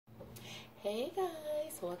Hey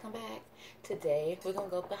guys, welcome back. Today we're going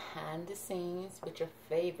to go behind the scenes with your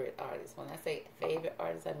favorite artist. When I say favorite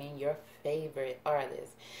artist, I mean your favorite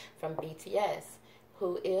artist from BTS,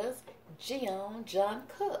 who is Jeon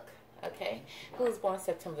Jungkook, okay? Who was born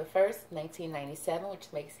September 1st, 1997, which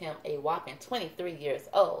makes him a whopping 23 years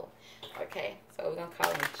old, okay? So we're going to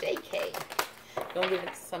call him JK. We're going to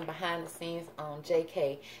give some behind the scenes on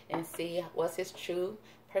JK and see what's his true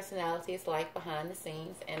personality is like behind the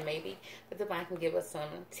scenes, and maybe the divine can give us some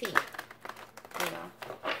tea,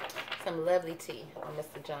 some lovely tea on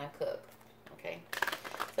Mr. Jungkook. Okay,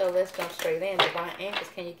 so let's jump straight in. Divine angels,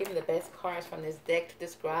 can you give me the best cards from this deck to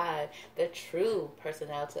describe the true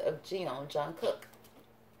personality of Jeon Jungkook?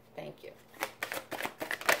 Thank you.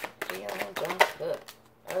 Jeon Jungkook.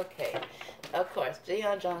 Okay, of course,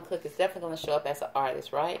 Jeon Jungkook is definitely going to show up as an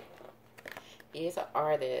artist, right? He is an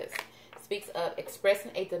artist. Speaks of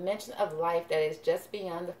expressing a dimension of life that is just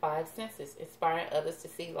beyond the five senses, inspiring others to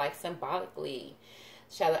see life symbolically.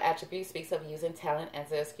 Shadow attribute speaks of using talent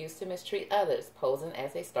as an excuse to mistreat others, posing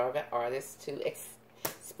as a starving artist to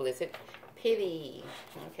explicit pity.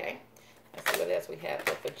 Okay, let's see what else we have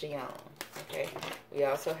here for Jeon. Okay, we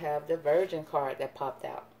also have the Virgin card that popped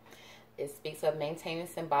out. It speaks of maintaining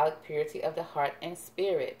symbolic purity of the heart and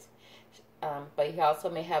spirit, but he also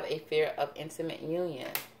may have a fear of intimate union.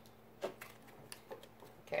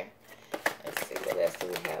 Okay, let's see what else do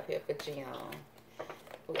we have here for Jeon.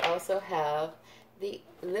 We also have the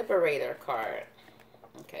Liberator card.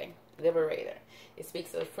 Okay, Liberator. It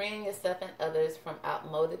speaks of freeing yourself and others from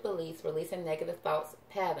outmoded beliefs, releasing negative thoughts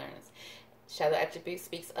patterns. Shadow attribute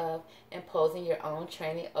speaks of imposing your own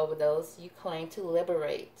training over those you claim to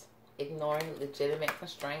liberate, ignoring legitimate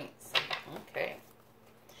constraints. Okay,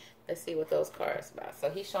 let's see what those cards are about. So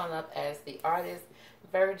he's showing up as the artist,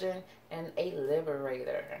 Virgin, and a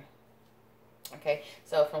liberator. Okay,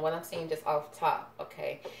 so from what I'm seeing just off top,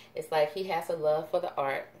 okay, it's like he has a love for the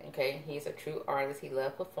art. Okay, he's a true artist. He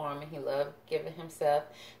loves performing. He loves giving himself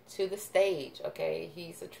to the stage. Okay,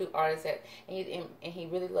 he's a true artist and he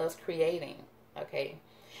really loves creating. Okay,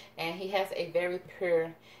 and he has a very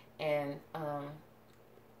pure and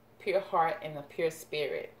pure heart and a pure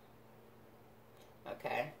spirit.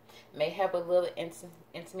 Okay, may have a little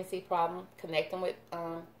intimacy problem connecting with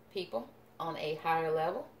people on a higher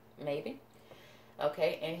level, maybe.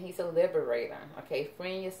 Okay, and he's a liberator. Okay,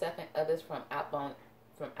 freeing yourself and others from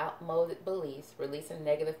outmoded beliefs, releasing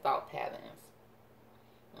negative thought patterns.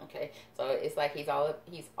 Okay, so it's like he's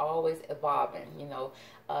always evolving.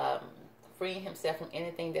 Freeing himself from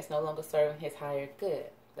anything that's no longer serving his higher good.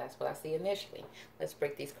 That's what I see initially. Let's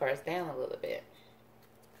break these cards down a little bit.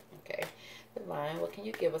 Okay, Divine, what can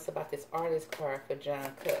you give us about this artist card for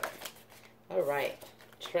Jungkook? All right,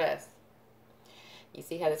 trust. You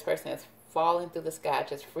see how this person is falling through the sky,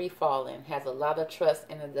 just free falling, has a lot of trust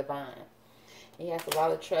in the divine. He has a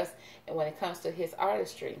lot of trust when it comes to his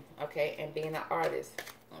artistry, okay, and being an artist.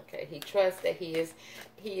 Okay, he trusts that he is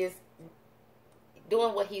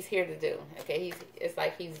doing what he's here to do. Okay, it's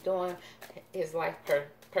like he's doing his life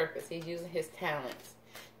purpose. He's using his talents,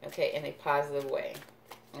 okay, in a positive way.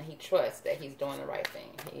 And he trusts that he's doing the right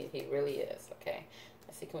thing. He really is. Okay.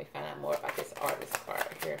 Let's see, can we find out more about this artist card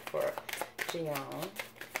here for Jeon?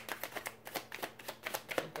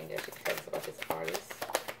 Anything that you can tell us about this artist?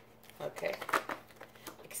 Okay.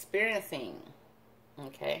 Experiencing.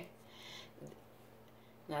 Okay.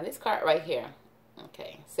 Now this card right here,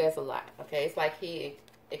 okay, says a lot. Okay, it's like he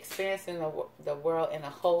experiencing the world in a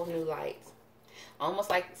whole new light. Almost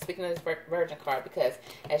like speaking of this Virgin card, because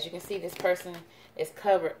as you can see, this person is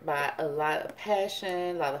covered by a lot of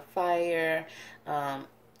passion, a lot of fire, a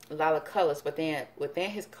lot of colors. But then within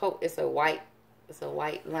his coat, it's a white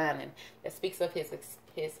lining that speaks of his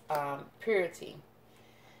purity.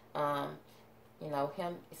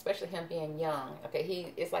 Him, especially him being young.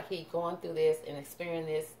 Okay, it's like he going through this and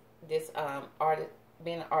experiencing this artist,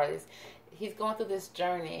 being an artist. He's going through this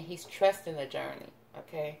journey and he's trusting the journey.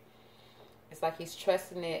 Okay. It's like he's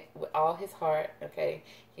trusting it with all his heart, okay?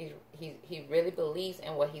 He really believes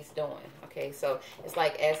in what he's doing, okay? So it's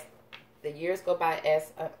like as the years go by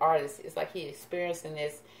as an artist, it's like he's experiencing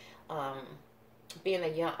this, being a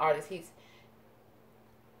young artist.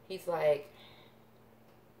 He's like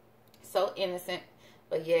so innocent,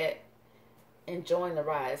 but yet enjoying the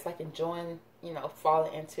ride. It's like enjoying,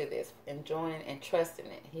 falling into this, enjoying and trusting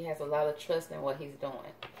it. He has a lot of trust in what he's doing,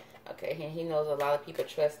 okay? And he knows a lot of people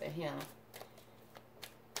trust in him.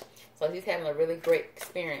 So he's having a really great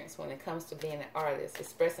experience when it comes to being an artist,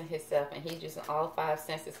 expressing himself, and he's using all five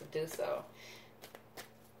senses to do so.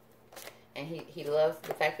 And he loves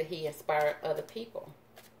the fact that he inspired other people.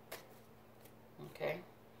 Okay.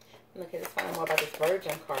 Okay, let's find out more about this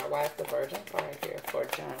Virgin card. Why is the Virgin card here for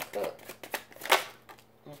Jungkook?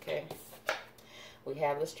 Okay. We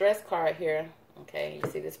have the Stress card here. Okay, you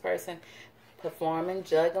see this person performing,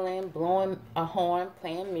 juggling, blowing a horn,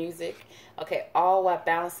 playing music. Okay, all while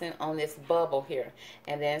balancing on this bubble here.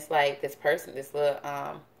 And then it's like this person, this little,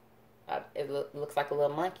 looks like a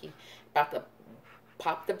little monkey, about to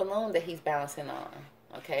pop the balloon that he's balancing on.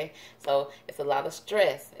 Okay, so it's a lot of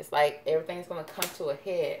stress. It's like everything's going to come to a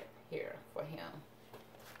head here for him.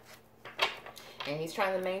 And he's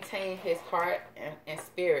trying to maintain his heart and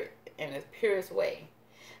spirit in the purest way.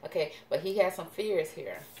 Okay, but he has some fears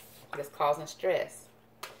here that's causing stress.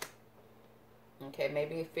 Okay,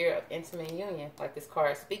 maybe a fear of intimate union, like this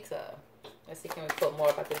card speaks of. Let's see, can we put more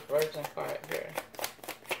about this Virgin card here?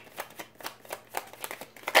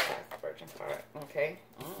 That's Virgin card. Okay.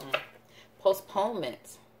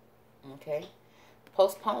 Postponement. Okay.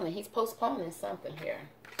 Postponing. He's postponing something here.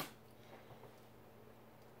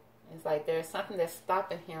 It's like there's something that's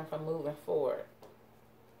stopping him from moving forward.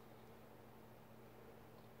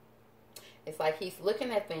 It's like he's looking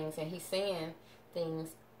at things and he's seeing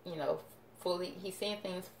things, you know, fully. He's seeing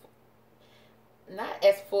things not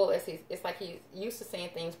as full as it's like he's used to seeing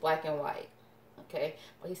things black and white. Okay.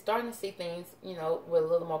 But he's starting to see things, you know, with a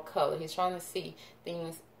little more color. He's trying to see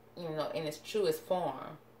things, you know, in its truest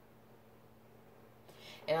form.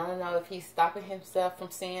 And I don't know if he's stopping himself from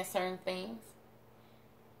seeing certain things.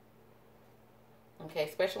 Okay,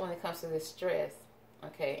 especially when it comes to this stress.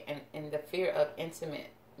 Okay, and the fear of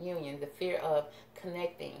intimate union, the fear of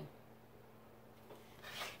connecting.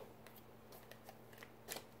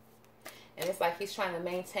 And it's like he's trying to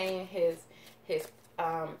maintain his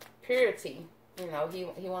purity. You know,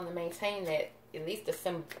 he wanted to maintain that, at least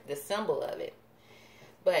the symbol of it.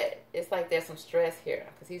 But it's like there's some stress here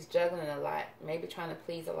because he's juggling a lot, maybe trying to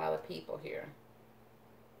please a lot of people here.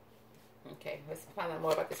 Okay, let's find out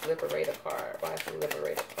more about this Liberator card. Why is the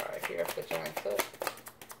Liberator card here for Jungkook?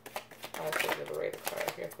 Why is the Liberator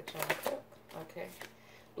card here for Jungkook? Okay,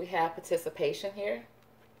 we have participation here.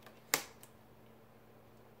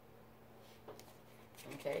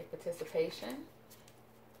 Okay, participation.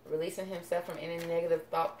 Releasing himself from any negative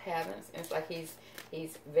thought patterns. And it's like he's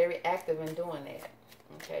very active in doing that.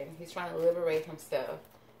 Okay, he's trying to liberate himself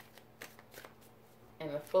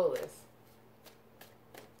in the fullest.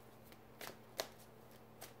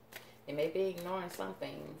 He may be ignoring some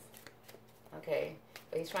things, okay,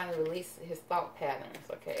 but he's trying to release his thought patterns,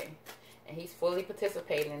 okay, and he's fully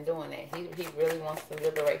participating in doing that. He really wants to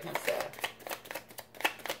liberate himself.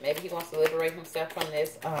 Maybe he wants to liberate himself from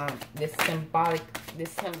this this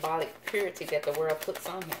symbolic purity that the world puts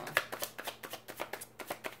on him.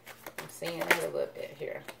 I'm seeing that a little bit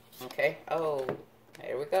here, okay. Oh,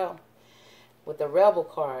 here we go with the Rebel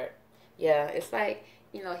card. Yeah, it's like,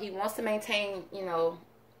 you know, he wants to maintain, you know.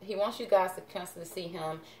 He wants you guys to constantly see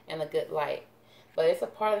him in a good light. But it's a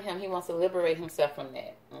part of him. He wants to liberate himself from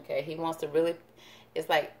that. Okay? He wants to really... It's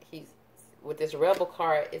like he's... With this Rebel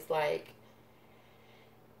card, it's like...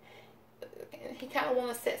 He kind of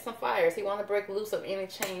wants to set some fires. He wants to break loose of any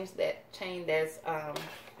chain that's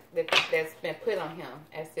been put on him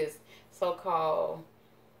as this so-called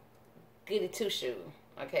goody two-shoe.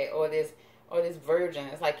 Okay? Or this virgin.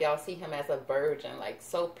 It's like y'all see him as a virgin. Like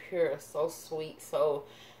so pure, so sweet, so...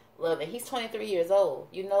 loving. He's 23 years old.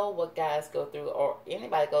 You know what guys go through, or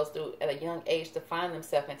anybody goes through at a young age to find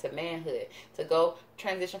themselves into manhood. To go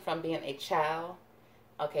transition from being a child,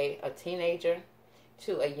 okay, a teenager,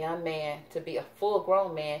 to a young man, to be a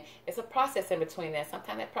full-grown man. It's a process in between that.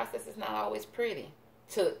 Sometimes that process is not always pretty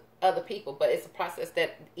to other people, but it's a process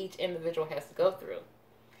that each individual has to go through.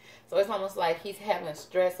 So it's almost like he's having a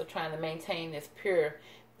stress of trying to maintain this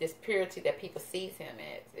purity that people sees him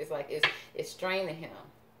as. It's like it's straining him.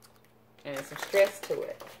 And there's some stress to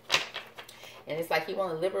it. And it's like he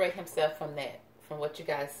wants to liberate himself from that, from what you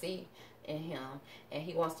guys see in him. And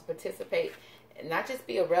he wants to participate, not just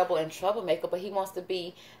be a rebel and troublemaker, but he wants to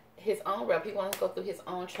be his own rebel. He wants to go through his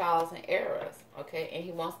own trials and errors, okay? And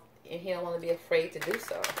he don't want to be afraid to do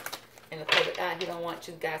so. In the public eye, he don't want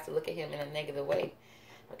you guys to look at him in a negative way,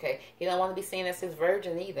 okay? He don't want to be seen as his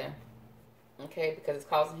virgin either, okay? Because it's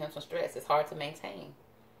causing him some stress. It's hard to maintain.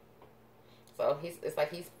 So it's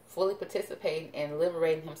like he's fully participating and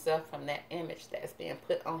liberating himself from that image that's being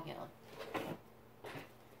put on him.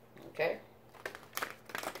 Okay?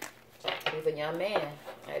 He's a young man.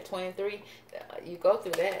 At 23, you go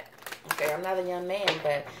through that. Okay, I'm not a young man,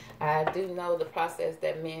 but I do know the process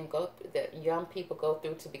that men go through, that young people go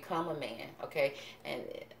through to become a man. Okay? And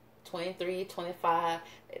 23, 25,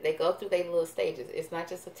 they go through their little stages. It's not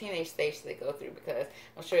just a teenage stage they go through, because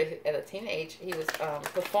I'm sure at a teenage he was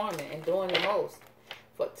performing and doing the most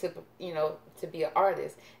to be an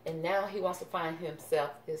artist, and now he wants to find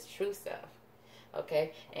himself, his true self.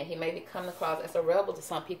 Okay, and he may be coming across as a rebel to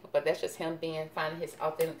some people, but that's just him finding his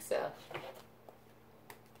authentic self.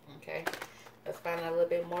 Okay, let's find out a little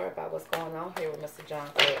bit more about what's going on here with Mr.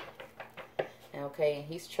 Jungkook. Okay, and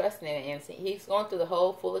he's trusting it, and he's going through the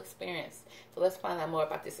whole full experience. So let's find out more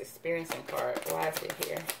about this experiencing card. Why is it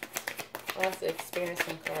here? Why is the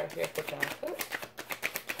experiencing card here for Jungkook?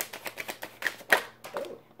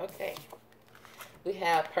 Oh, okay. We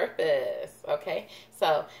have purpose. Okay,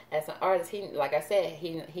 so as an artist, like I said,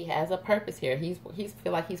 he has a purpose here. He's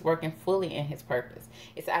feel like he's working fully in his purpose.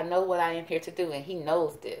 It's, I know what I am here to do, and he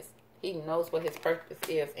knows this. He knows what his purpose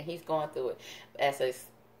is, and he's going through it as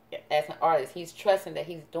an artist. He's trusting that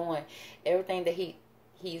he's doing everything that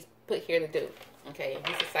he's put here to do. Okay, and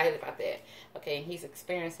he's excited about that. Okay, and he's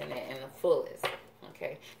experiencing it in the fullest.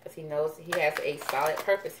 Okay, because he knows he has a solid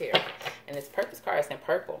purpose here, and his purpose card is in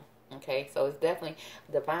purple. Okay, so it's definitely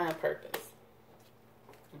divine purpose.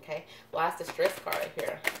 Okay, why is the stress card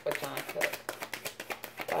here for Jungkook?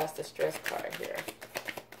 Why is the stress card here?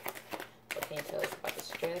 What can you tell us about the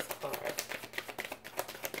stress card?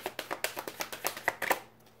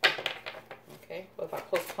 Okay, what about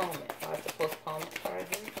postponement? Why is the postponement card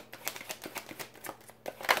here?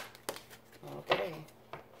 Okay,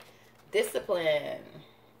 discipline.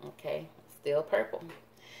 Okay, still purple.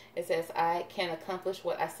 It says, I can accomplish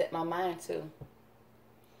what I set my mind to.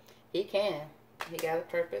 He can. He got a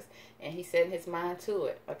purpose, and he's setting his mind to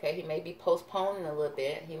it. Okay, he may be postponing a little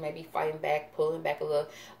bit. He may be fighting back, pulling back a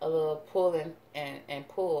little pulling and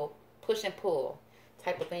pull, push and pull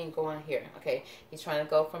type of thing going here. Okay, he's trying to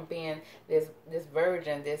go from being this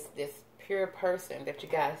virgin, this pure person that you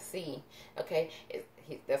guys see. Okay,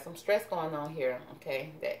 there's some stress going on here.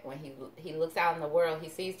 Okay, that when he looks out in the world, he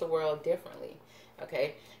sees the world differently.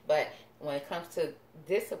 Okay, but when it comes to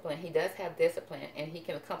discipline, he does have discipline, and he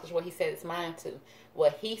can accomplish what he set his mind to.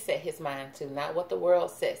 What he set his mind to, not what the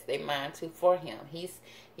world sets their mind to for him. He's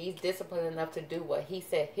disciplined enough to do what he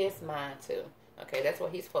set his mind to. Okay, that's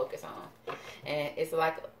what he's focused on. And it's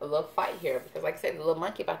like a little fight here, because like I said, the little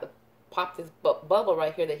monkey about to pop this bubble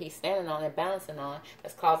right here that he's standing on and balancing on,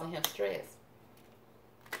 that's causing him stress.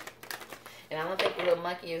 And I don't think the little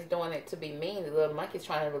monkey is doing it to be mean. The little monkey is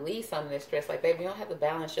trying to release some of this stress. Like, baby, you don't have to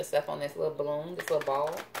balance yourself on this little balloon, this little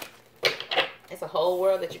ball. It's a whole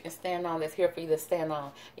world that you can stand on that's here for you to stand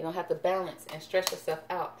on. You don't have to balance and stress yourself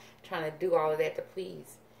out trying to do all of that to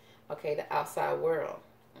please, okay, the outside world.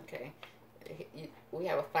 Okay, we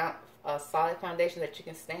have a solid foundation that you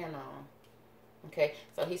can stand on. Okay,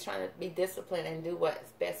 so he's trying to be disciplined and do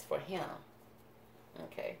what's best for him.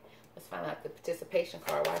 Okay. Let's find out the participation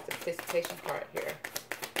card. Why is the participation card here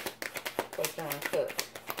for Jungkook?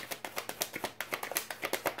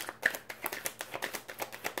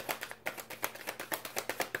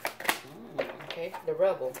 Okay, the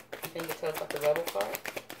rebel. You think you tell us about the rebel card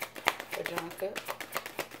for Jungkook?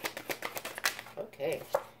 Okay.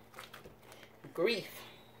 Grief.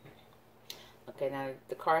 Okay, now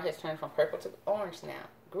the card has turned from purple to orange now.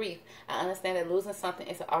 Grief. I understand that losing something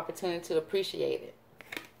is an opportunity to appreciate it.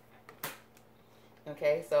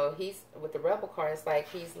 Okay, so he's, with the rebel card, it's like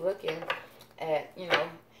he's looking at,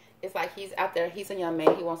 it's like he's out there, he's a young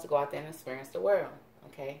man, he wants to go out there and experience the world,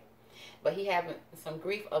 okay? But he having some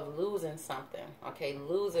grief of losing something, okay?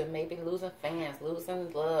 Maybe losing fans,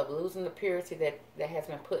 losing love, losing the purity that has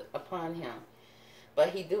been put upon him. But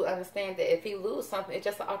he do understand that if he loses something, it's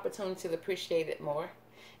just an opportunity to appreciate it more.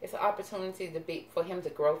 It's an opportunity for him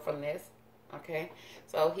to grow from this, okay?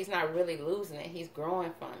 So he's not really losing it, he's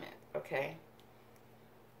growing from it, okay?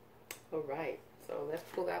 All right, so let's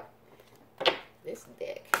pull out this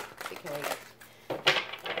deck. See, can we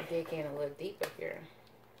dig in a little deeper here?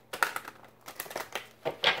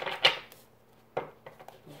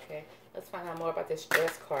 Okay, let's find out more about this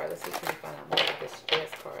stress card. Let's see if we can find out more about this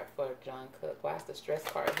stress card for Jungkook. Why is the stress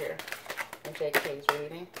card here in JK's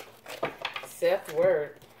reading?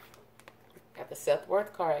 Self-worth. Got the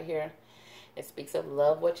self-worth card here. It speaks of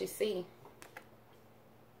love what you see.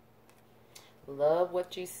 Love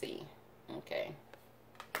what you see. Okay.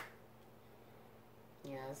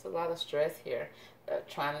 Yeah, there's a lot of stress here.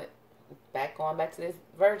 Going back to this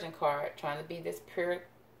Virgin card, trying to be this pure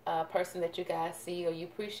person that you guys see or you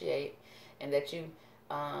appreciate, and that you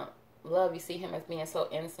love. You see him as being so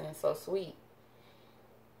innocent and so sweet,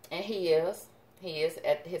 and he is.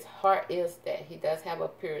 At his heart is that he does have a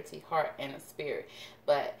purity heart and a spirit,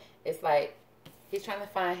 but it's like he's trying to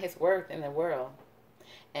find his worth in the world.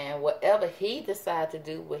 And whatever he decides to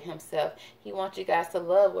do with himself, he wants you guys to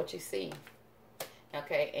love what you see.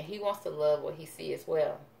 Okay? And he wants to love what he sees as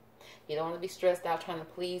well. He don't want to be stressed out trying to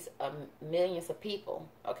please millions of people,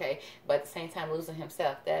 okay? But at the same time losing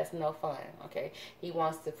himself. That's no fun, okay? He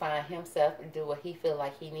wants to find himself and do what he feel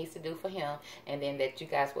like he needs to do for him, and then that you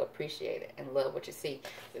guys will appreciate it and love what you see.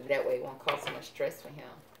 So that way it won't cause so much stress for him.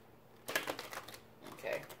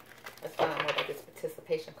 Okay. Let's find out more about this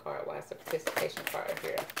participation card. Why is the participation card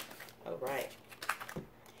here? All right.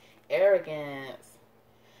 Arrogance.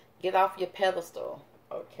 Get off your pedestal.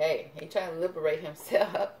 Okay. He's trying to liberate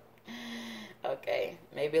himself. Okay,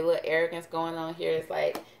 maybe a little arrogance going on here. It's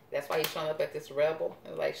like, that's why he's showing up at this rebel.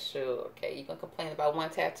 It's like, sure, okay, you can complain about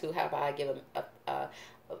one tattoo. How about I give him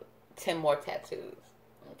 10 more tattoos?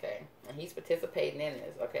 Okay, and he's participating in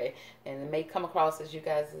this, okay? And it may come across as you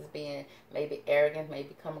guys as being maybe arrogant,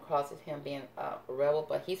 maybe come across as him being a rebel,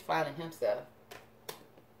 but he's finding himself.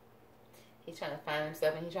 He's trying to find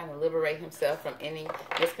himself, and he's trying to liberate himself from any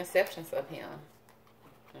misconceptions of him,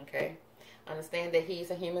 okay? Understand that he's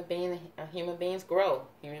a human being. Human beings grow.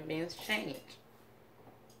 Human beings change.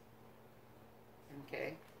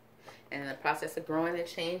 Okay? And in the process of growing and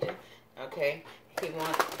changing, okay, he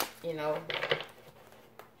wants, you know,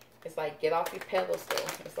 it's like get off your pedestal.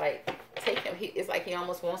 It's like take him. It's like he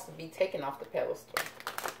almost wants to be taken off the pedestal.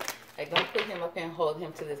 Like don't put him up here and hold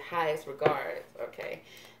him to the highest regards. Okay?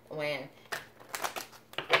 When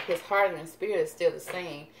his heart and spirit is still the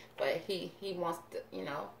same, but he wants to, you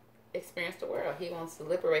know, experience the world. He wants to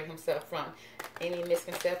liberate himself from any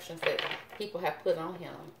misconceptions that people have put on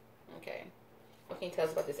him. Okay. What can you tell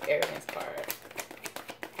us about this arrogance card?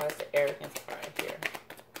 How's the arrogance card here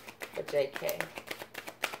for JK?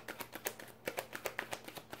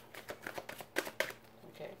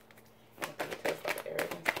 Okay. What can you tell us about the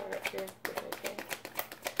arrogance card here for JK?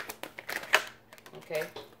 Okay.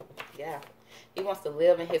 Yeah. He wants to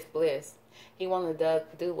live in his bliss. He wants to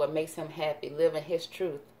do what makes him happy. Live in his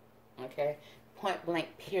truth. Okay, point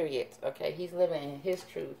blank period. Okay, he's living in his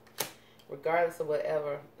truth, regardless of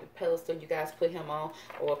whatever pedestal you guys put him on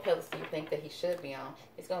or what pedestal you think that he should be on.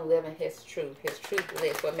 He's going to live in his truth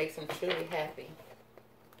bliss, what makes him truly happy.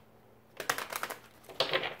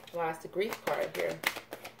 Why is the grief card here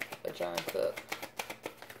for Jeon Jungkook?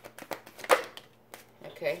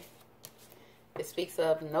 Okay, it speaks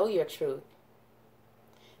of know your truth.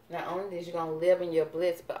 Not only is you going to live in your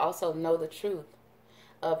bliss, but also know the truth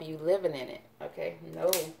of you living in it, okay?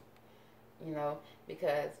 No, you know,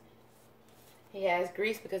 because he has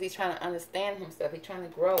grief because he's trying to understand himself. He's trying to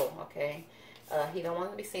grow, okay? He don't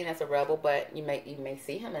want to be seen as a rebel, but you may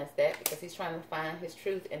see him as that because he's trying to find his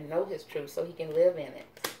truth and know his truth so he can live in it.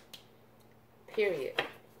 Period.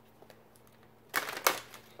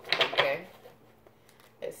 Okay?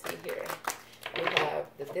 Let's see here. We have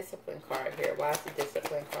the discipline card here. Why is the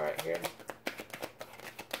discipline card here?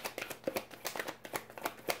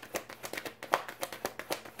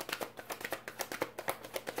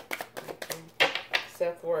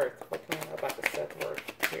 Self-worth. What can we know about the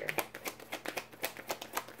self-worth here?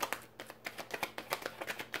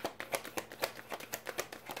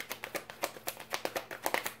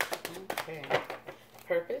 Okay.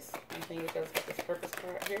 Purpose. Anything that goes with this purpose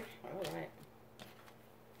card here? All right.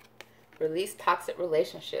 Release toxic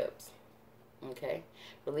relationships. Okay.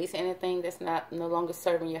 Release anything that's no longer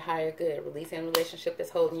serving your higher good. Release any relationship that's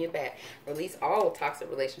holding you back. Release all toxic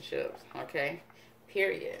relationships. Okay.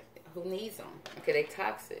 Period. Who needs them? Okay, they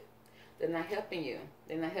toxic. They're not helping you.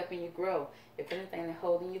 They're not helping you grow. If anything, they're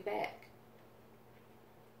holding you back.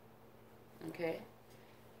 Okay?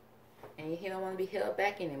 And you don't want to be held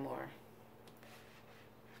back anymore.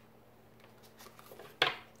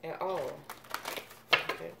 At all.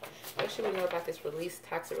 Okay. What should we know about this release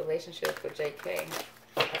toxic relationship for JK?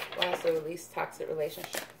 Why is the release toxic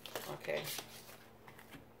relationship? Okay.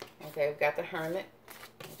 Okay, we've got the Hermit.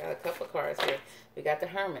 We've got a couple of cards here. We got the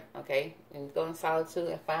Hermit, okay? And go in solitude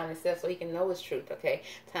and find himself so he can know his truth, okay?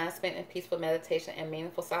 Time spent in peaceful meditation and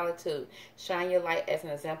meaningful solitude. Shine your light as an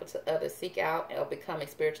example to others. Seek out or become a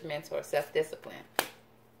spiritual mentor. Self-discipline,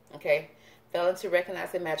 okay? Failing to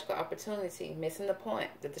recognize the magical opportunity. Missing the point.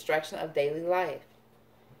 The distraction of daily life.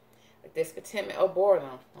 Discontentment or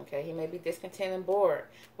boredom, okay? He may be discontent and bored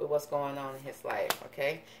with what's going on in his life,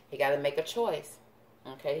 okay? He got to make a choice.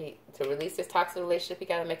 Okay, to release this toxic relationship, he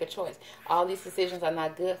got to make a choice. All these decisions are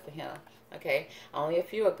not good for him. Okay, only a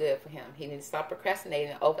few are good for him. He needs to stop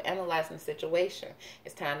procrastinating and overanalyzing the situation.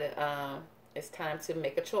 It's time to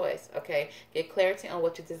make a choice. Okay, get clarity on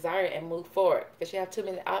what you desire and move forward because you have too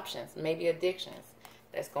many options. Maybe addictions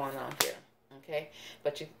that's going on here. Okay,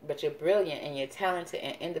 but you're brilliant and you're talented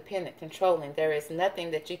and independent, controlling. There is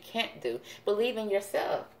nothing that you can't do. Believe in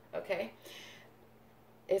yourself. Okay.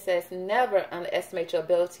 It says never underestimate your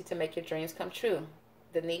ability to make your dreams come true.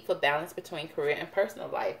 The need for balance between career and personal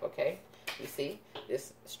life. Okay. You see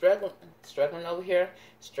this struggling over here,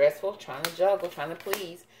 stressful, trying to juggle, trying to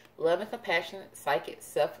please, love and compassion, psychic,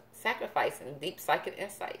 self-sacrificing, deep psychic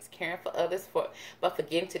insights, caring for others, but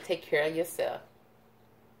forgetting to take care of yourself.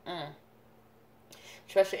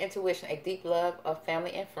 Trust your intuition, a deep love of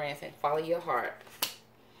family and friends, and follow your heart.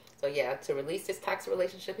 So yeah, to release this toxic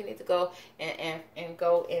relationship, he needs to go and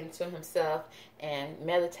go into himself and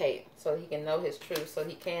meditate so he can know his truth, so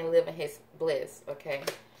he can live in his bliss. Okay,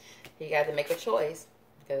 he got to make a choice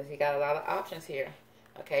because he got a lot of options here.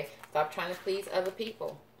 Okay, stop trying to please other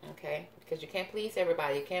people. Okay, because you can't please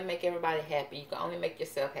everybody. You can't make everybody happy. You can only make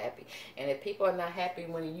yourself happy. And if people are not happy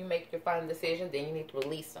when you make your final decision, then you need to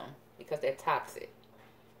release them because they're toxic.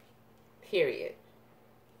 Period.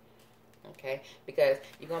 Okay, because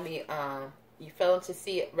you're gonna be you fail to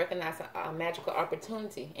see it, recognize a magical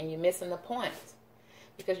opportunity, and you're missing the point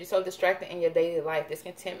because you're so distracted in your daily life,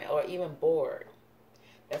 discontentment, or even bored.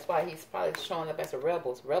 That's why he's probably showing up as a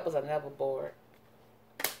rebel. Rebels are never bored.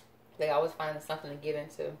 They always finding something to get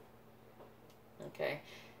into. Okay,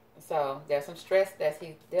 so there's some stress that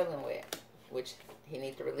he's dealing with, which he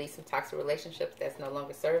needs to release some toxic relationships that's no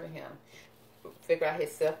longer serving him. Figure out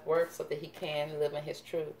his self-worth so that he can live in his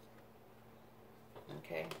truth.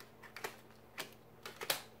 Okay.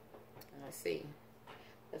 Let's see.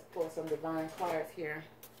 Let's pull some divine cards here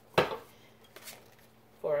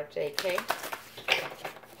for JK.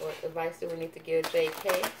 What advice do we need to give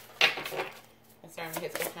JK concerning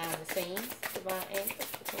his behind the scenes? Divine angels.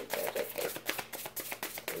 What can we tell JK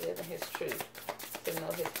to live in his truth, to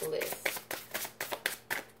know his bliss?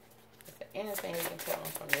 Is there anything you can tell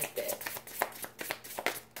him from this deck?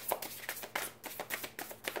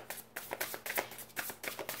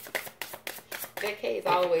 JK is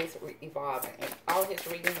always evolving, and all his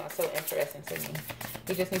readings are so interesting to me.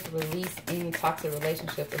 He just needs to release any toxic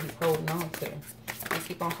relationship that he's holding on to. He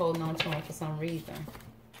keep on holding on to him for some reason.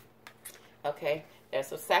 Okay, there's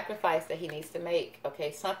some sacrifice that he needs to make.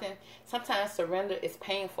 Okay, sometimes surrender is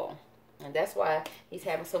painful, and that's why he's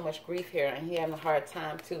having so much grief here, and he's having a hard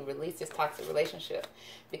time to release this toxic relationship,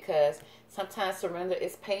 because sometimes surrender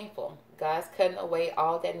is painful. God's cutting away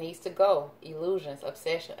all that needs to go. Illusions,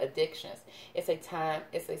 obsession, addictions. It's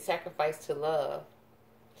a sacrifice to love.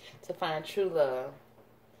 To find true love.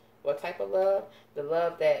 What type of love? The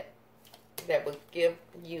love that will give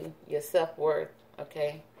you your self-worth.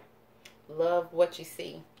 Okay? Love what you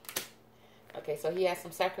see. Okay, so he has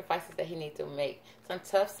some sacrifices that he needs to make. Some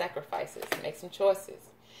tough sacrifices. Make some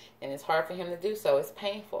choices. And it's hard for him to do so. It's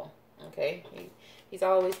painful. Okay? He's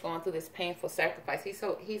always going through this painful sacrifice.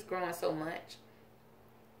 He's growing so much.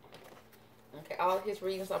 Okay, all of his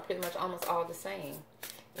readings are pretty much almost all the same,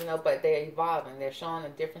 you know, but they're evolving. They're showing a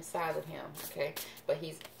different side of him. Okay, but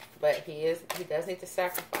he does need to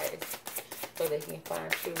sacrifice so that he can find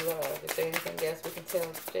true love. Is there anything else we can tell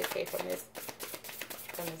JK from this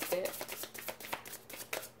deck?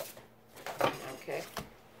 Okay,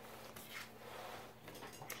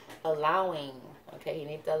 allowing. Okay, he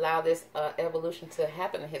needs to allow this evolution to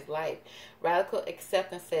happen in his life. Radical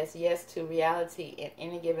acceptance says yes to reality in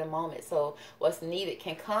any given moment. So what's needed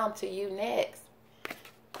can come to you next.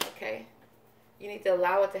 Okay, you need to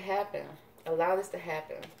allow it to happen. Allow this to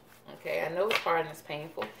happen. Okay, I know it's hard and it's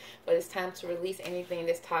painful, but it's time to release anything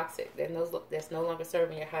that's toxic, that's no longer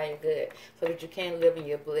serving your higher good, so that you can live in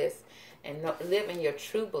your bliss and live in your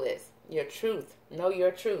true bliss. Your truth. Know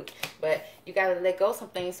your truth. But you got to let go of some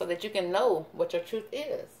things so that you can know what your truth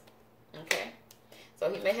is. Okay?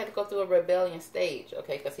 So he may have to go through a rebellion stage.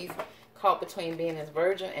 Okay? Because he's caught between being a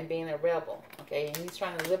virgin and being a rebel. Okay? And he's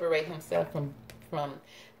trying to liberate himself from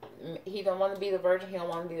he don't want to be the virgin. He don't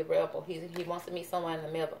want to be the rebel. He wants to meet someone in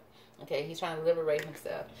the middle. Okay? He's trying to liberate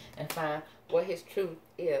himself and find what his truth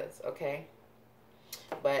is. Okay?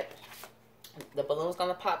 But the balloon's going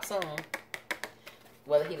to pop soon.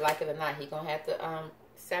 Whether he like it or not, he's going to have to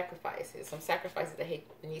sacrifice. There's some sacrifices that he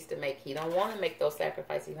needs to make. He don't want to make those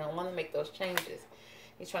sacrifices. He don't want to make those changes.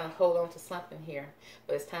 He's trying to hold on to something here.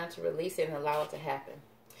 But it's time to release it and allow it to happen.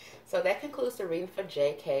 So that concludes the reading for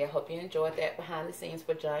JK. I hope you enjoyed that behind the scenes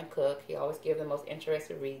for Jungkook. He always gives the most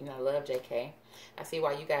interesting reading. I love JK. I see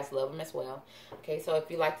why you guys love him as well. Okay, so if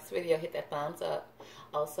you like this video, hit that thumbs up.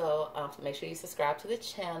 Also, make sure you subscribe to the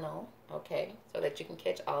channel, okay, so that you can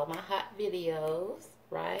catch all my hot videos,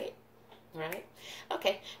 right?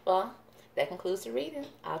 Okay, well, that concludes the reading.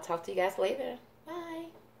 I'll talk to you guys later.